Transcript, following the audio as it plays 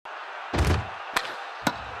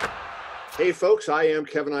Hey folks, I am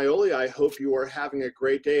Kevin Iole. I hope you are having a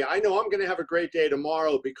great day. I know I'm going to have a great day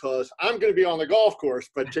tomorrow because I'm going to be on the golf course.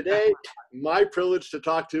 But today, my privilege to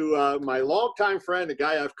talk to my longtime friend, a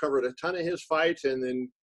guy I've covered a ton of his fights, and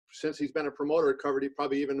then since he's been a promoter, covered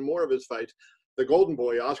probably even more of his fights, the Golden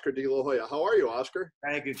Boy, Oscar De La Hoya. How are you, Oscar?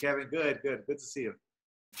 Thank you, Kevin. Good to see you.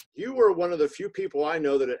 You were one of the few people I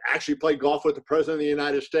know that had actually played golf with the President of the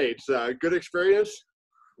United States. Good experience?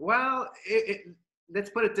 Well, let's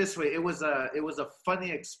put it this way. It was a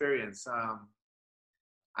funny experience.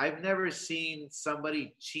 I've never seen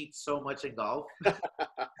somebody cheat so much in golf.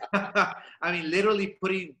 I mean, literally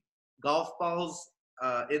putting golf balls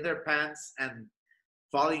in their pants and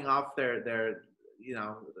falling off their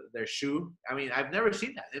shoe. I mean, I've never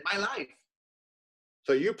seen that in my life.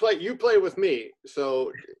 So you play with me.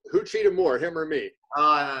 So who cheated more, him or me?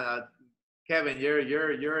 No. Kevin,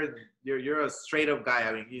 you're a straight up guy.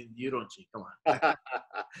 I mean, you don't cheat. Come on.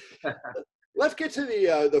 Let's get to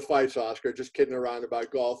the fights, Oscar. Just kidding around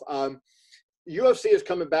about golf. UFC is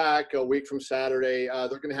coming back a week from Saturday.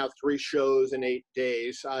 They're going to have 3 shows in 8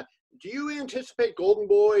 days. Do you anticipate Golden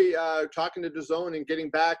Boy talking to DAZN and getting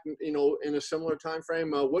back, in a similar time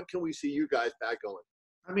frame? What can we see you guys back going?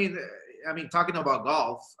 I mean, talking about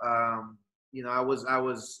golf,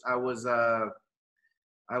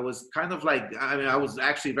 I was kind of like, I was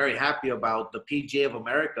actually very happy about the PGA of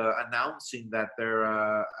America announcing that they're,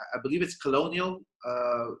 I believe it's Colonial,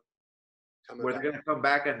 where they're going to come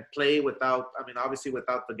back and play without, obviously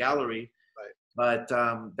without the gallery. Right. But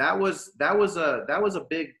that was a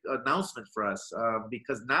big announcement for us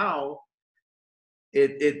because now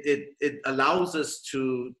it allows us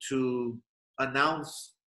to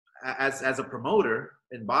announce as a promoter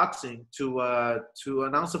in boxing to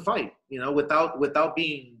announce a fight, without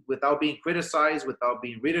being criticized, without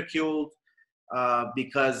being ridiculed,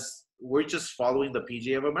 because we're just following the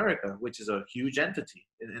PGA of America, which is a huge entity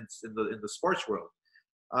in the sports world.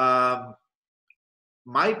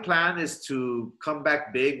 My plan is to come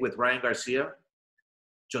back big with Ryan Garcia,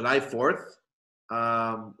 July 4th,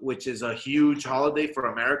 which is a huge holiday for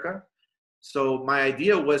America. So my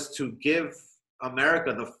idea was to give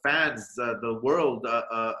America, the fans, the world,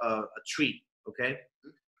 a treat, okay,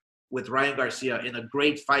 with Ryan Garcia in a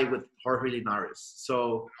great fight with Jorge Linares.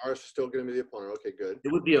 So Linares is still going to be the opponent. Okay, good.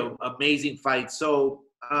 It would be an amazing fight. So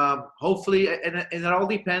hopefully, and it all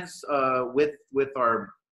depends with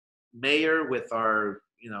our mayor, with our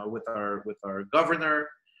governor,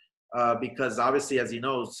 because obviously, as you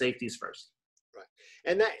know, safety is first.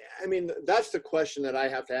 And that's the question that I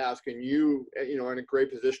have to ask, and you are in a great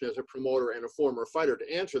position as a promoter and a former fighter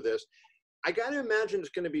to answer this. I got to imagine it's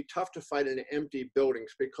going to be tough to fight in empty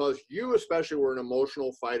buildings because you especially were an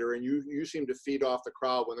emotional fighter and you seem to feed off the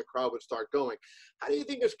crowd when the crowd would start going. How do you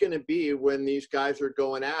think it's going to be when these guys are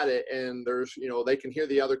going at it and there's, they can hear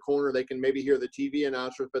the other corner, they can maybe hear the TV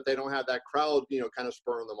announcers, but they don't have that crowd, kind of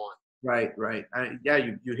spurring them on? Right.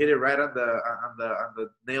 You hit it right on the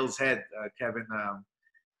nail's head, Kevin.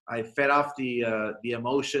 I fed off the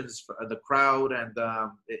emotions for the crowd, and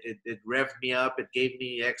it revved me up. It gave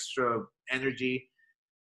me extra energy.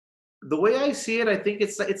 The way I see it, I think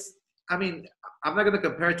it's. I'm not going to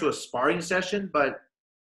compare it to a sparring session, but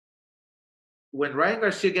when Ryan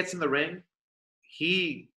Garcia gets in the ring,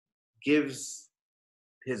 he gives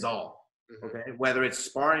his all. Mm-hmm. Okay, whether it's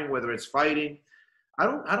sparring, whether it's fighting, I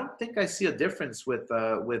don't think I see a difference with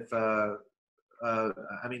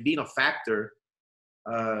being a factor.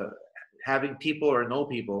 Having people or no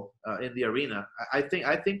people in the arena. I think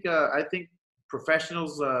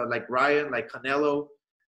professionals like Ryan, like Canelo,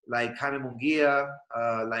 like Jaime Munguia,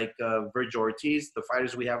 like Virgil Ortiz, the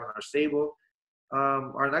fighters we have in our stable,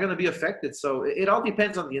 are not going to be affected. So it all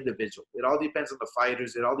depends on the individual. It all depends on the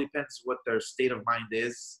fighters. It all depends what their state of mind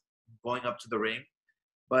is going up to the ring.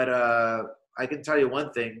 But I can tell you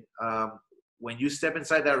one thing: when you step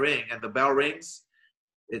inside that ring and the bell rings,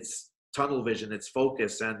 it's tunnel vision, it's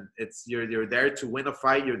focus, and it's you're there to win a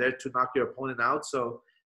fight. You're there to knock your opponent out. So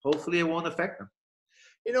hopefully it won't affect them.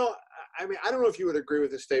 I don't know if you would agree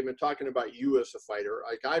with this statement talking about you as a fighter.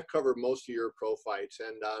 Like, I've covered most of your pro fights,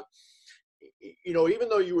 and even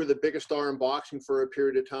though you were the biggest star in boxing for a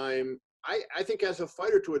period of time, I think as a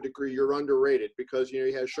fighter to a degree you're underrated because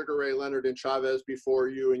you had Sugar Ray Leonard and Chavez before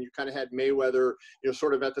you, and you kind of had Mayweather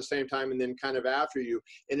sort of at the same time and then kind of after you.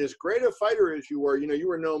 And as great a fighter as you were, you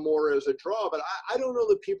were known more as a draw, but I don't know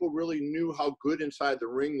that people really knew how good inside the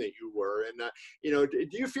ring that you were. And do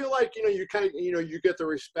you feel like you kind of you get the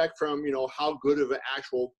respect from how good of an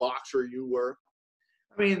actual boxer you were?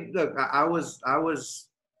 Look, I was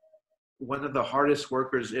one of the hardest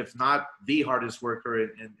workers, if not the hardest worker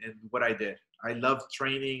in what I did. I loved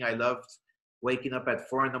training. I loved waking up at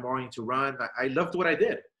 4 in the morning to run. I loved what I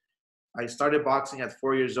did. I started boxing at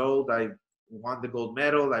 4 years old. I won the gold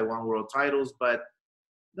medal. I won world titles. But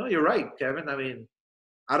no, you're right, Kevin. I mean,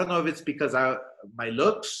 I don't know if it's because my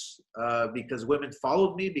looks, because women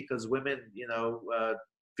followed me, because women,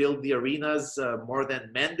 filled the arenas more than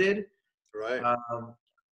men did. Right.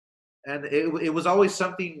 And it was always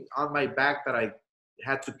something on my back that I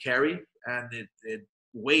had to carry, and it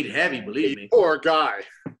weighed heavy, believe me. Poor guy.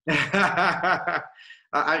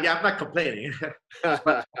 I'm not complaining,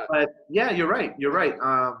 but yeah, you're right. You're right.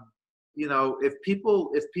 If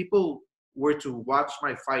people were to watch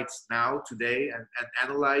my fights now today and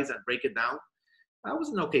analyze and break it down, I was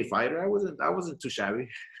an okay fighter. I wasn't too shabby.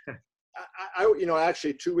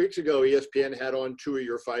 Actually 2 weeks ago, ESPN had on two of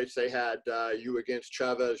your fights. They had you against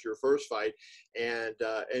Chavez, your first fight, and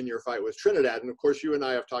your fight with Trinidad. And of course, you and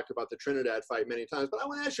I have talked about the Trinidad fight many times. But I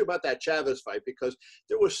want to ask you about that Chavez fight, because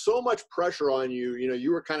there was so much pressure on you.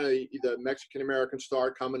 You were kind of the Mexican-American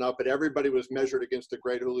star coming up, but everybody was measured against the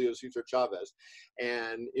great Julio Cesar Chavez.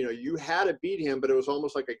 And, you had to beat him, but it was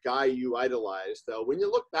almost like a guy you idolized. When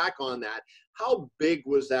you look back on that, how big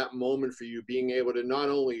was that moment for you, being able to not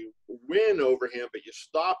only win over him, but you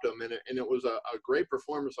stopped him, and it was a great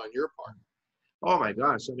performance on your part? Oh my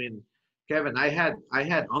gosh! I mean, Kevin, I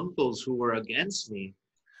had uncles who were against me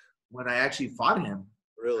when I actually fought him.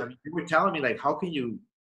 Really? I mean, they were telling me, like, how can you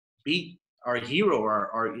beat our hero?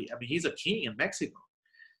 I mean, he's a king in Mexico.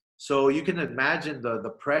 So you can imagine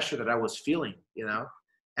the pressure that I was feeling,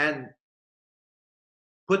 and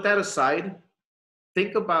put that aside.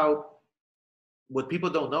 Think about what people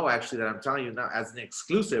don't know, actually, that I'm telling you now as an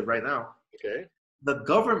exclusive right now. Okay. The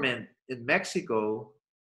government in Mexico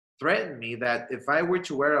threatened me that if I were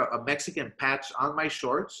to wear a Mexican patch on my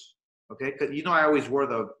shorts, okay, because I always wore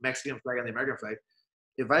the Mexican flag and the American flag.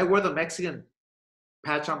 If I wore the Mexican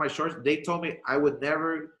patch on my shorts, they told me I would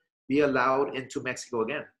never be allowed into Mexico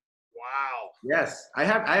again. Wow. Yes, I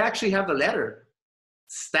actually have the letter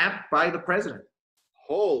stamped by the president.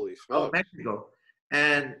 Holy smokes. Of Mexico.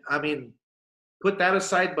 And I mean, put that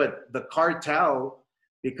aside, but the cartel,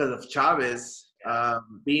 because of Chavez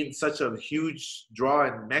being such a huge draw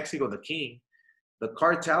in Mexico, the king, the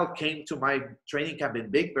cartel came to my training camp in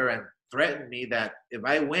Big Bear and threatened me that if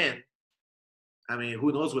I win, I mean,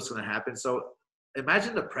 who knows what's going to happen. So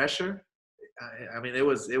imagine the pressure. I mean, it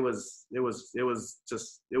was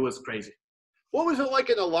crazy. What was it like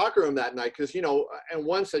in the locker room that night? Because, and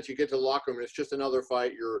once that you get to the locker room, it's just another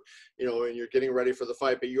fight. You're, and you're getting ready for the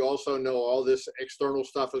fight, but you also know all this external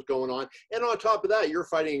stuff is going on. And on top of that, you're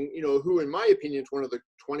fighting, who, in my opinion, is one of the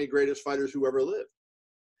 20 greatest fighters who ever lived.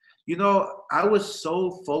 I was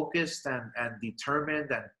so focused and determined,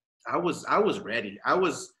 and I was ready. I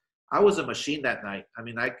was a machine that night. I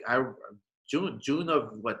mean, June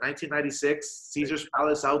of 1996, Caesar's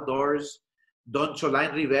Palace outdoors, Don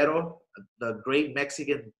Cholain Rivero, the great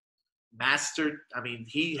Mexican master. I mean,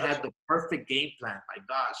 he had the perfect game plan. My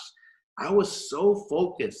gosh, I was so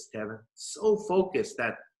focused, Kevin, so focused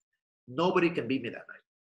that nobody can beat me that night.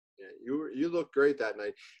 Yeah, you looked great that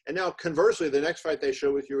night. And now, conversely, the next fight they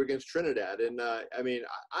show with you against Trinidad. And I mean,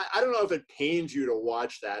 I don't know if it pains you to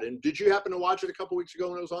watch that. And did you happen to watch it a couple weeks ago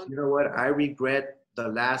when it was on? You know what? I regret the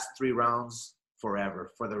last 3 rounds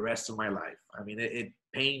forever, for the rest of my life. I mean, it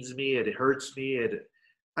pains me. It hurts me.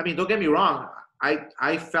 I mean, don't get me wrong.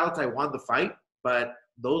 I felt I won the fight, but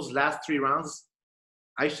those last 3 rounds,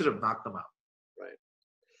 I should have knocked them out. Right.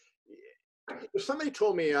 Somebody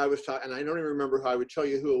told me, I was talking, and I don't even remember who, I would tell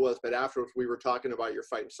you who it was, but afterwards we were talking about your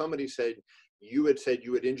fight, and somebody said you had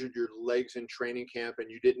injured your legs in training camp and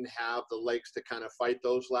you didn't have the legs to kind of fight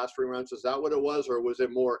those last 3 rounds. Is that what it was? Or was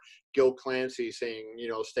it more Gil Clancy saying,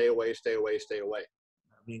 stay away, stay away, stay away?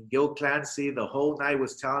 I mean, Gil Clancy the whole night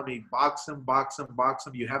was telling me, box him, box him, box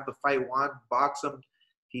him. You have the fight won, box him.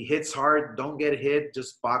 He hits hard, don't get hit,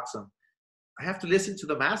 just box him. I have to listen to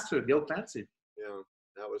the master, Gil Clancy. Yeah,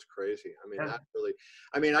 that was crazy. I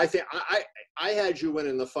mean, I think I had you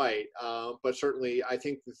winning the fight, but certainly I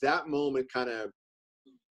think that moment kind of,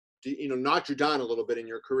 knocked you down a little bit in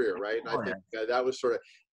your career, right? And I think that was sort of,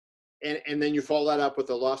 and then you follow that up with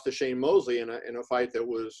the loss to Shane Mosley in a fight that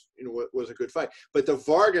was, was a good fight. But the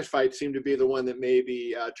Vargas fight seemed to be the one that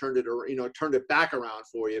maybe turned it back around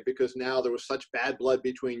for you, because now there was such bad blood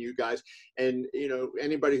between you guys. And,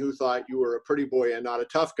 anybody who thought you were a pretty boy and not a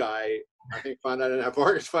tough guy, I think found out in that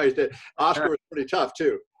Vargas fight that Oscar was pretty tough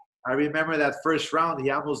too. I remember that first round, he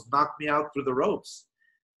almost knocked me out through the ropes.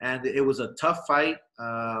 And it was a tough fight.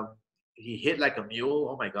 He hit like a mule.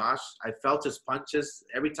 Oh my gosh. I felt his punches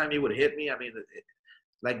every time he would hit me. I mean,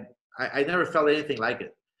 I never felt anything like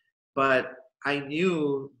it. But I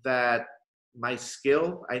knew that my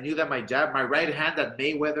skill. I knew that my jab, my right hand that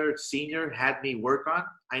Mayweather Senior had me work on,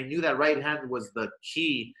 I knew that right hand was the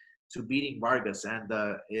key to beating Vargas, and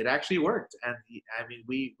it actually worked. And I mean,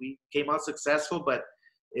 we came out successful, but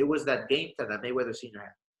it was that game plan that Mayweather Senior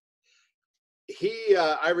had.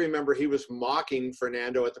 I remember he was mocking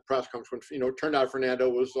Fernando at the press conference. You know, turned out Fernando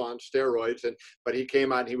was on steroids, but he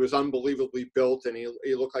came out and he was unbelievably built, and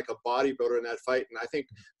he looked like a bodybuilder in that fight. And I think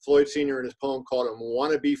Floyd Sr. in his poem called him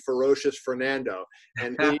 "wannabe ferocious Fernando,"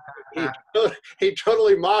 and he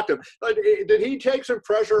totally mocked him. But did he take some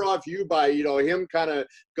pressure off you by, you know, him kind of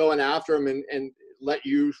going after him and let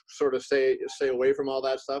you sort of stay away from all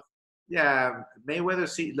that stuff? Yeah, Mayweather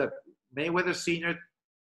Senior.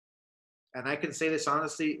 And I can say this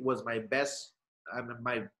honestly, was my best. I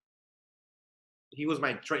mean, he was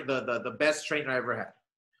the best trainer I ever had.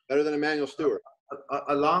 Better than Emmanuel Stewart,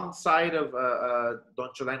 alongside of Don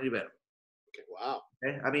Cholan Rivero. Okay, wow.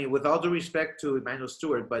 Okay? I mean, with all due respect to Emmanuel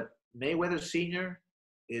Stewart, but Mayweather Senior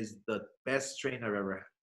is the best trainer I've ever had.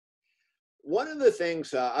 One of the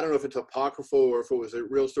things, I don't know if it's apocryphal or if it was a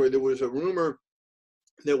real story, there was a rumor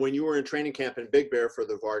that when you were in training camp in Big Bear for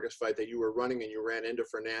the Vargas fight, that you were running and you ran into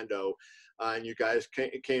Fernando, and you guys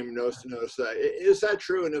came nose to nose. Is that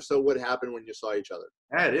true? And if so, what happened when you saw each other?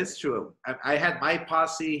 Yeah, it is true. I had my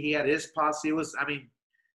posse. He had his posse. It was, I mean,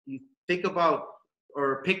 you think about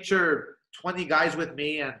or picture 20 guys with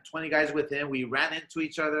me and 20 guys with him. We ran into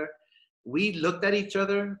each other. We looked at each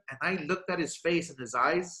other, and I looked at his face and his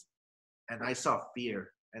eyes, and I saw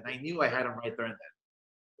fear. And I knew I had him right there and then.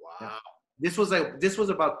 Wow. Yeah. This was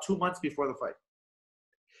about 2 months before the fight.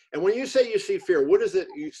 And when you say you see fear, what is it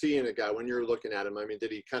you see in a guy when you're looking at him? I mean,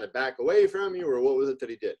 did he kind of back away from you, or what was it that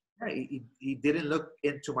he did? Yeah, he didn't look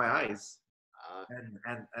into my eyes.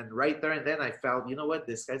 And right there and then I felt, you know what,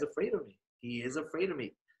 this guy's afraid of me. He is afraid of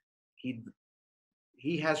me.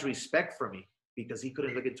 He has respect for me because he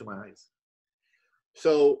couldn't look into my eyes.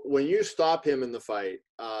 So when you stop him in the fight,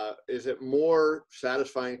 is it more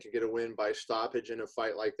satisfying to get a win by stoppage in a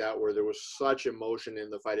fight like that where there was such emotion in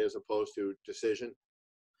the fight as opposed to decision?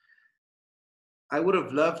 I would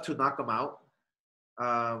have loved to knock him out.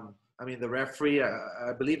 I mean, the referee,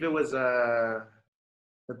 I believe it was the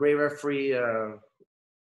great referee.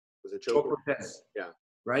 Was it Joe Cortez? Yeah.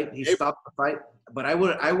 Right? He stopped the fight. But I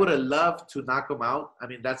would have loved to knock him out. I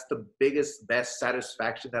mean, that's the best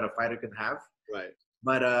satisfaction that a fighter can have. Right.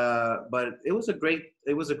 But it was a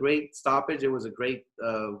great stoppage. It was a great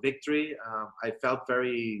victory. I felt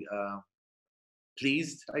very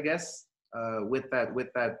pleased, I guess, with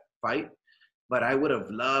that fight. But I would have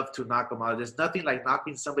loved to knock him out. There's nothing like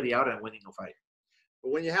knocking somebody out and winning a fight.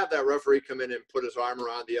 But when you have that referee come in and put his arm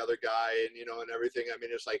around the other guy and, you know, and everything, I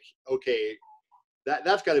mean, it's like, okay,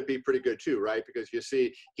 that's got to be pretty good too, right? Because you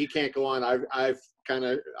see, he can't go on. I've kind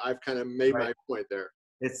of made my point there.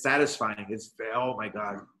 It's satisfying. Oh my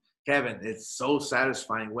God, Kevin, it's so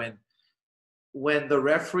satisfying when the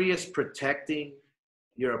referee is protecting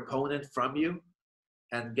your opponent from you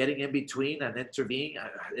and getting in between and intervening.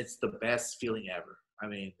 It's the best feeling ever. I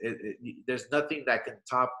mean, there's nothing that can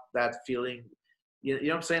top that feeling. You know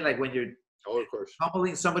what I'm saying? Like when you're of course,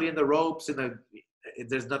 pummeling somebody in the ropes,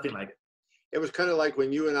 there's nothing like it. It was kind of like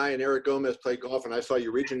when you and I and Eric Gomez played golf, and I saw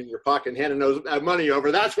you reaching in your pocket and handing those money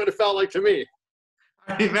over. That's what it felt like to me.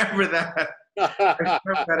 I remember that. I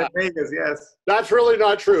remember that in Vegas, yes. That's really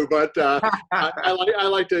not true, but I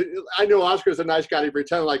like to. I know Oscar's a nice guy to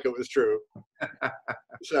pretend like it was true.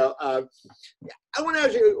 So I want to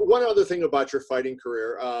ask you one other thing about your fighting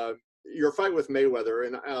career. Your fight with Mayweather,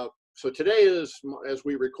 and so today is, as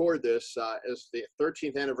we record this, is the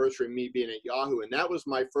 13th anniversary of me being at Yahoo, and that was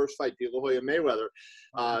my first fight, De La Hoya Mayweather,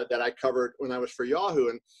 that I covered when I was for Yahoo,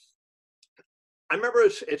 and I remember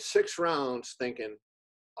it's 6 rounds, thinking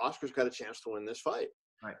Oscar's got a chance to win this fight.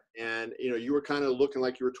 Right. And, you know, you were kind of looking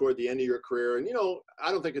like you were toward the end of your career. And, you know, I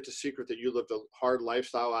don't think it's a secret that you lived a hard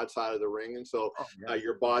lifestyle outside of the ring. And so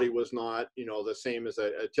your body was not, you know, the same as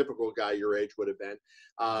a typical guy your age would have been.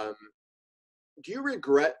 Do you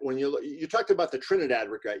regret when you talked about the Trinidad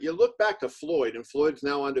regret? You look back to Floyd, and Floyd's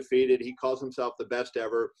now undefeated. He calls himself the best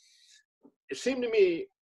ever. It seemed to me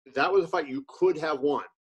that was a fight you could have won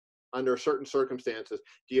under certain circumstances.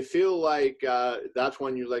 Do you feel like that's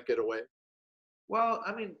when you let get away? Well,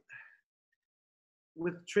 I mean,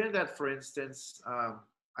 with Trinidad, for instance,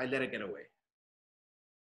 I let it get away.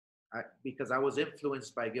 Because I was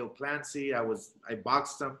influenced by Gil Clancy. I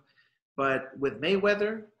boxed him. But with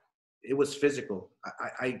Mayweather, it was physical.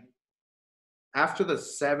 I after the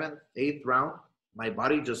 7th, 8th round, my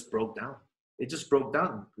body just broke down. It just broke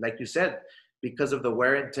down, like you said, because of the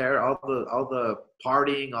wear and tear, all the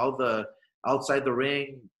partying, all the outside the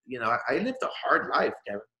ring. You know, I lived a hard life,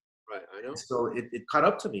 Kevin. Right, I know. So it caught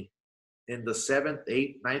up to me in the 7th,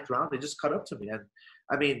 8th, 9th round. It just caught up to me. And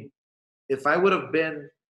I mean, if I would have been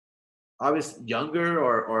obviously younger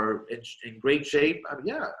or in great shape, I mean,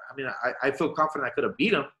 yeah, I mean, I feel confident I could have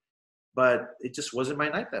beat him, but it just wasn't my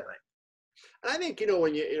night that night. And I think,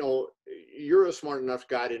 when you're a smart enough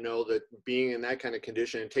guy to know that being in that kind of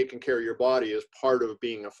condition and taking care of your body is part of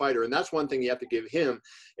being a fighter. And that's one thing you have to give him,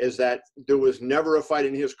 is that there was never a fight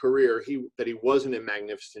in his career that he wasn't in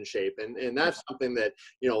magnificent shape. And that's something that,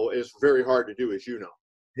 is very hard to do, as you know.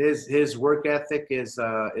 His work ethic is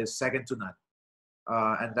second to none.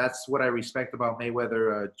 And that's what I respect about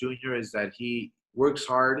Mayweather Jr. is that he works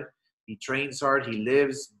hard, he trains hard, he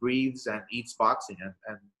lives, breathes, and eats boxing.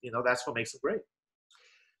 And that's what makes him great.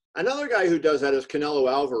 Another guy who does that is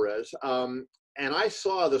Canelo Alvarez. And I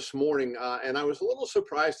saw this morning, and I was a little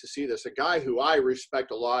surprised to see this, a guy who I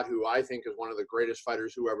respect a lot, who I think is one of the greatest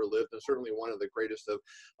fighters who ever lived, and certainly one of the greatest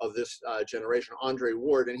of this generation, Andre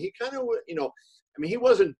Ward. And he kind of, he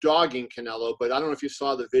wasn't dogging Canelo, but I don't know if you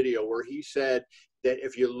saw the video where he said that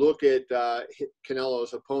if you look at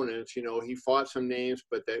Canelo's opponents, he fought some names,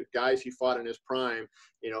 but the guys he fought in his prime,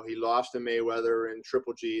 he lost to Mayweather and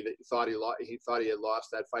Triple G. That he thought he had lost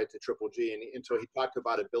that fight to Triple G, and so he talked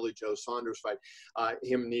about a Billy Joe Saunders fight,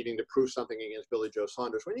 him needing to prove something against Billy Joe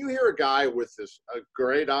Saunders. When you hear a guy with a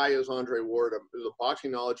great eye as Andre Ward, the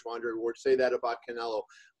boxing knowledge of Andre Ward, say that about Canelo,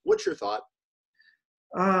 what's your thought?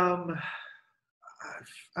 I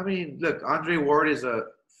mean, look, Andre Ward is a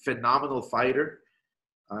phenomenal fighter.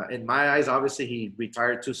 In my eyes, obviously, he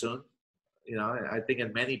retired too soon. I think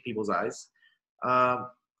in many people's eyes.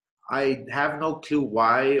 I have no clue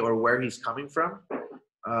why or where he's coming from.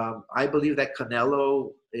 I believe that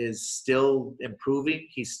Canelo is still improving.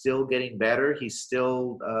 He's still getting better. He's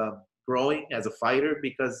still growing as a fighter,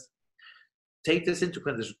 because take this into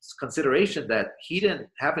consideration that he didn't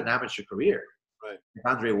have an amateur career. Right.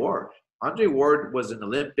 Andre Ward. Andre Ward was an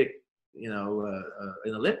Olympic, an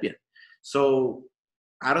Olympian. So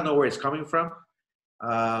I don't know where it's coming from.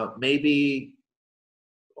 Maybe,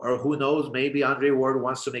 or who knows, maybe Andre Ward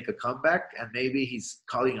wants to make a comeback and maybe he's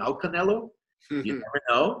calling out Canelo. You never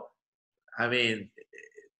know. I mean,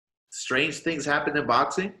 strange things happen in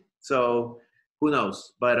boxing. So who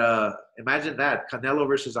knows? But imagine that. Canelo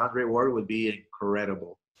versus Andre Ward would be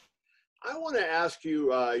incredible. I want to ask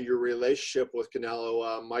you your relationship with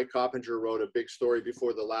Canelo. Mike Coppinger wrote a big story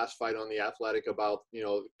before the last fight on The Athletic about,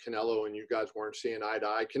 Canelo and you guys weren't seeing eye to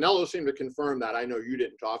eye. Canelo seemed to confirm that. I know you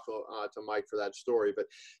didn't talk to Mike for that story, but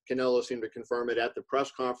Canelo seemed to confirm it at the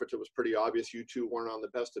press conference. It was pretty obvious you two weren't on the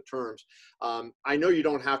best of terms. I know you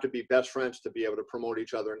don't have to be best friends to be able to promote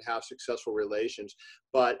each other and have successful relations,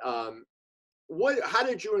 but how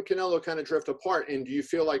did you and Canelo kind of drift apart? And do you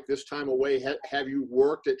feel like this time away, have you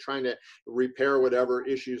worked at trying to repair whatever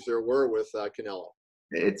issues there were with Canelo?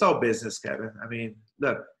 It's all business, Kevin. I mean,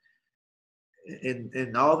 look,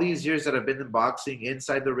 in all these years that I've been in boxing,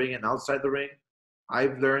 inside the ring and outside the ring,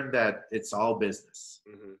 I've learned that it's all business.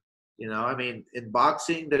 Mm-hmm. I mean, in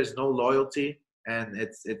boxing, there's no loyalty, and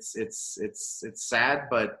it's sad,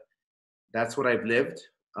 but that's what I've lived.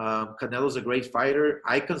 Canelo's a great fighter.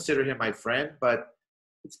 I consider him my friend, but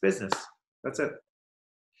it's business. That's it.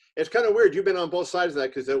 It's kind of weird. You've been on both sides of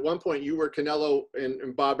that, because at one point you were Canelo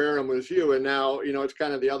and Bob Arum was you, and now it's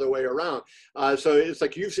kind of the other way around. So it's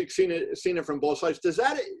like you've seen it from both sides. Does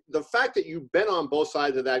the fact that you've been on both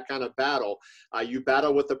sides of that kind of battle, you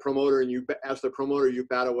battle with the promoter, and as the promoter you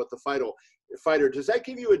battle with the fighter, does that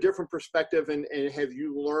give you a different perspective, and have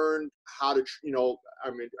you learned how to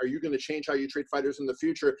are you going to change how you treat fighters in the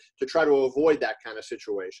future to try to avoid that kind of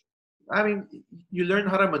situation? I mean, you learn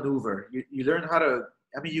how to maneuver. You learn how to,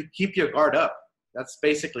 you keep your guard up. That's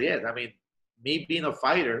basically it. I mean, me being a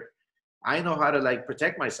fighter, I know how to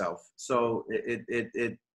protect myself. So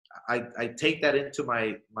I take that into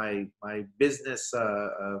my business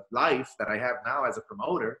life that I have now as a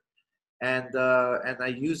promoter. And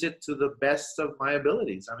I use it to the best of my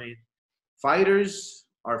abilities. I mean, fighters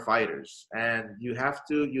are fighters, and you have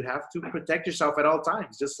to protect yourself at all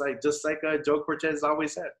times, just like Joe Cortez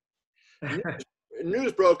always said.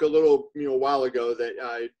 News broke a little while ago that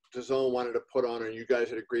DAZN wanted to put on, and you guys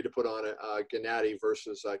had agreed to put on a Gennady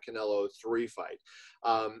versus Canelo 3 fight.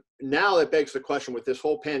 Now that begs the question, with this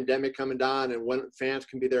whole pandemic coming down and when fans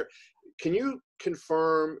can be there, can you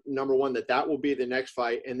confirm, number one, that will be the next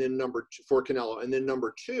fight, and then for Canelo, and then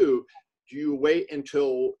number two, do you wait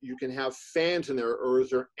until you can have fans in there, or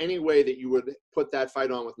is there any way that you would put that fight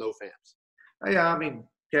on with no fans? Yeah, I mean,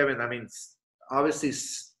 Kevin, obviously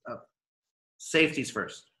safety's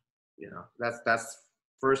first. That's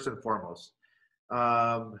first and foremost.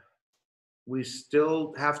 We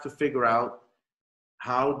still have to figure out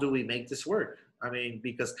how do we make this work. I mean,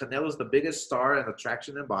 because Canelo's the biggest star and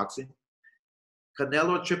attraction in boxing.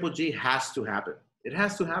 Canelo Triple G has to happen. It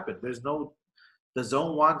has to happen. The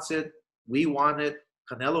zone wants it. We want it.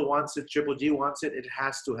 Canelo wants it. Triple G wants it. It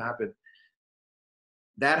has to happen.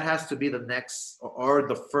 That has to be the next or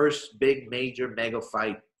the first big major mega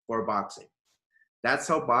fight for boxing. That's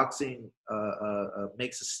how boxing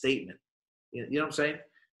makes a statement. You know what I'm saying?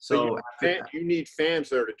 So you need fans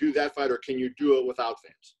there to do that fight, or can you do it without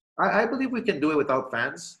fans? I believe we can do it without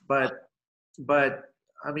fans, but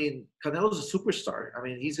I mean, Canelo's a superstar. I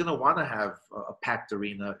mean, he's gonna want to have a packed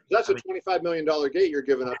arena. That's a $25 million gate you're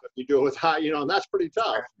giving up if you do it without, and that's pretty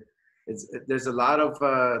tough. There's a lot of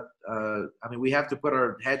I mean, we have to put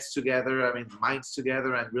our heads together. I mean, minds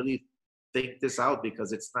together, and really think this out,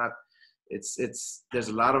 because it's not. There's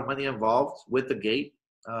a lot of money involved with the gate.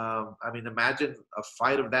 I mean, imagine a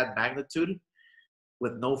fight of that magnitude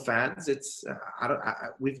with no fans.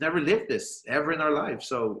 We've never lived this ever in our lives,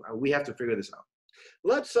 so we have to figure this out.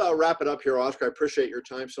 Let's wrap it up here, Oscar. I appreciate your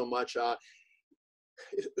time so much.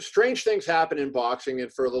 Strange things happen in boxing,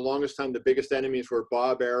 and for the longest time, the biggest enemies were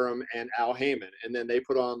Bob Arum and Al Heyman, and then they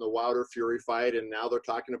put on the Wilder Fury fight, and now they're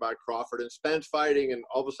talking about Crawford and Spence fighting, and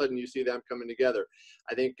all of a sudden you see them coming together.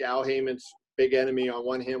 I think Al Heyman's big enemy on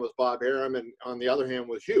one hand was Bob Arum, and on the other hand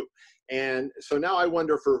was you. And so now I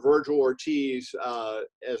wonder for Virgil Ortiz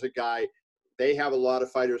as a guy, they have a lot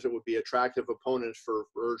of fighters that would be attractive opponents for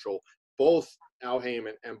Virgil, both Al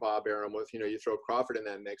Heyman and Bob Arum. With you throw Crawford in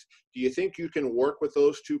that mix. Do you think you can work with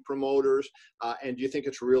those two promoters? And do you think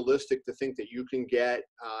it's realistic to think that you can get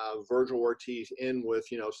Virgil Ortiz in with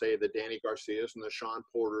say the Danny Garcias and the Sean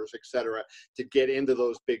Porters, etc., to get into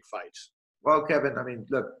those big fights? Well, Kevin, I mean,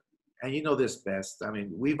 look, and you know this best. I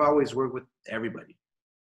mean, we've always worked with everybody,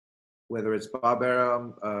 whether it's Bob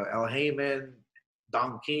Arum, Al Heyman,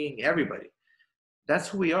 Don King, everybody. That's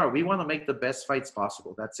who we are. We want to make the best fights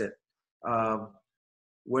possible. That's it.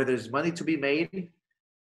 Where there's money to be made,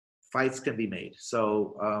 fights can be made.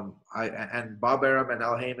 So and Bob Arum and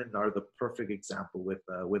Al Heyman are the perfect example with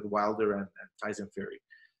Wilder and Tyson Fury.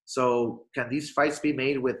 So can these fights be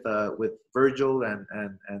made with Virgil and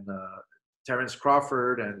Terence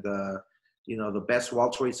Crawford and the best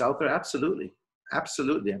welterweights out there? Absolutely,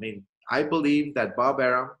 absolutely. I mean, I believe that Bob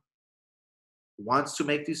Arum wants to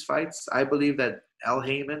make these fights. I believe that Al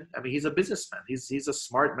Heyman, I mean, he's a businessman. He's a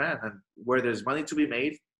smart man, and where there's money to be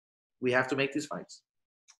made, we have to make these fights.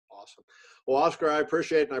 Awesome. Well, Oscar, I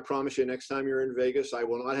appreciate it, and I promise you next time you're in Vegas, I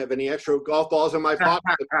will not have any extra golf balls in my pocket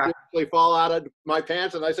that simply fall out of my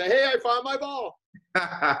pants, and I say, hey, I found my ball.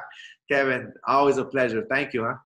 Kevin, always a pleasure. Thank you, huh?